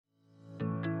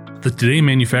The Today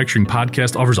Manufacturing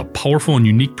podcast offers a powerful and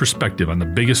unique perspective on the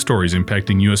biggest stories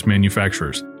impacting U.S.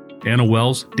 manufacturers. Anna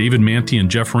Wells, David Manti,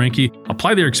 and Jeff Ranke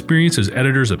apply their experience as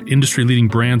editors of industry-leading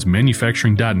brands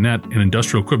Manufacturing.net and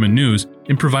Industrial Equipment News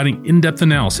in providing in-depth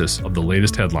analysis of the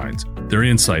latest headlines. Their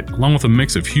insight, along with a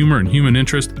mix of humor and human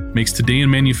interest, makes Today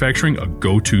in Manufacturing a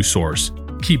go-to source.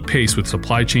 Keep pace with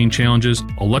supply chain challenges,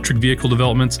 electric vehicle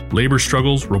developments, labor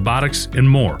struggles, robotics, and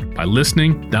more by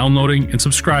listening, downloading, and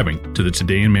subscribing to the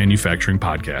Today in Manufacturing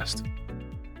podcast.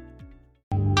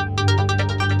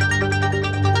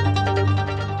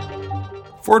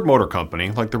 Ford Motor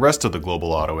Company, like the rest of the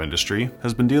global auto industry,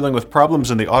 has been dealing with problems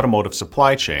in the automotive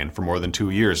supply chain for more than 2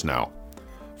 years now.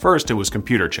 First, it was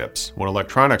computer chips, when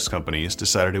electronics companies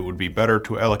decided it would be better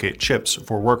to allocate chips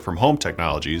for work-from-home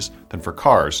technologies than for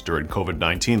cars during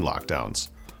COVID-19 lockdowns.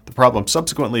 The problem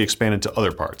subsequently expanded to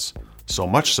other parts, so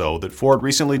much so that Ford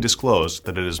recently disclosed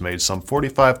that it has made some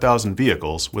 45,000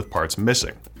 vehicles with parts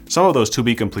missing. Some of those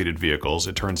to-be-completed vehicles,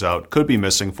 it turns out, could be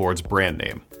missing Ford's brand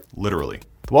name, literally.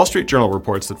 The Wall Street Journal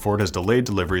reports that Ford has delayed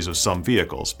deliveries of some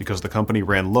vehicles because the company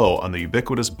ran low on the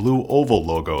ubiquitous blue oval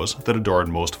logos that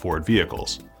adorn most Ford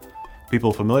vehicles.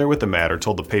 People familiar with the matter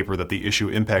told the paper that the issue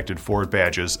impacted Ford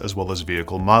badges as well as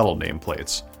vehicle model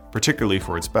nameplates, particularly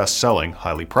for its best-selling,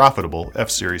 highly profitable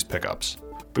F-Series pickups.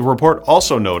 The report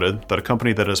also noted that a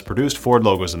company that has produced Ford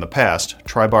logos in the past,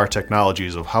 Tribar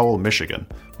Technologies of Howell, Michigan,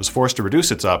 was forced to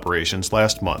reduce its operations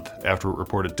last month after it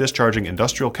reported discharging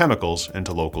industrial chemicals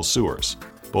into local sewers.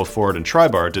 Both Ford and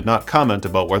Tribar did not comment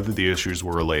about whether the issues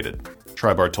were related.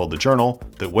 Tribar told the Journal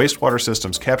that wastewater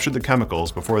systems captured the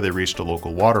chemicals before they reached a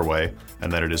local waterway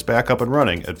and that it is back up and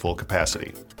running at full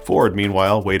capacity. Ford,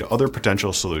 meanwhile, weighed other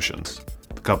potential solutions.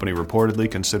 The company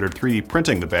reportedly considered 3D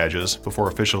printing the badges before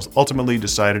officials ultimately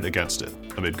decided against it,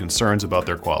 amid concerns about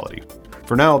their quality.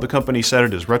 For now, the company said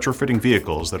it is retrofitting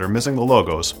vehicles that are missing the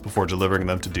logos before delivering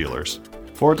them to dealers.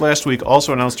 Ford last week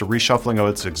also announced a reshuffling of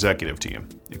its executive team,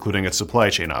 including its supply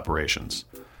chain operations.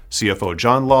 CFO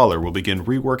John Lawler will begin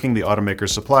reworking the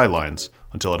automaker's supply lines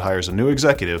until it hires a new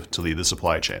executive to lead the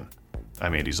supply chain.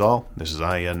 I'm Andy Zoll. This is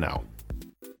IEN Now.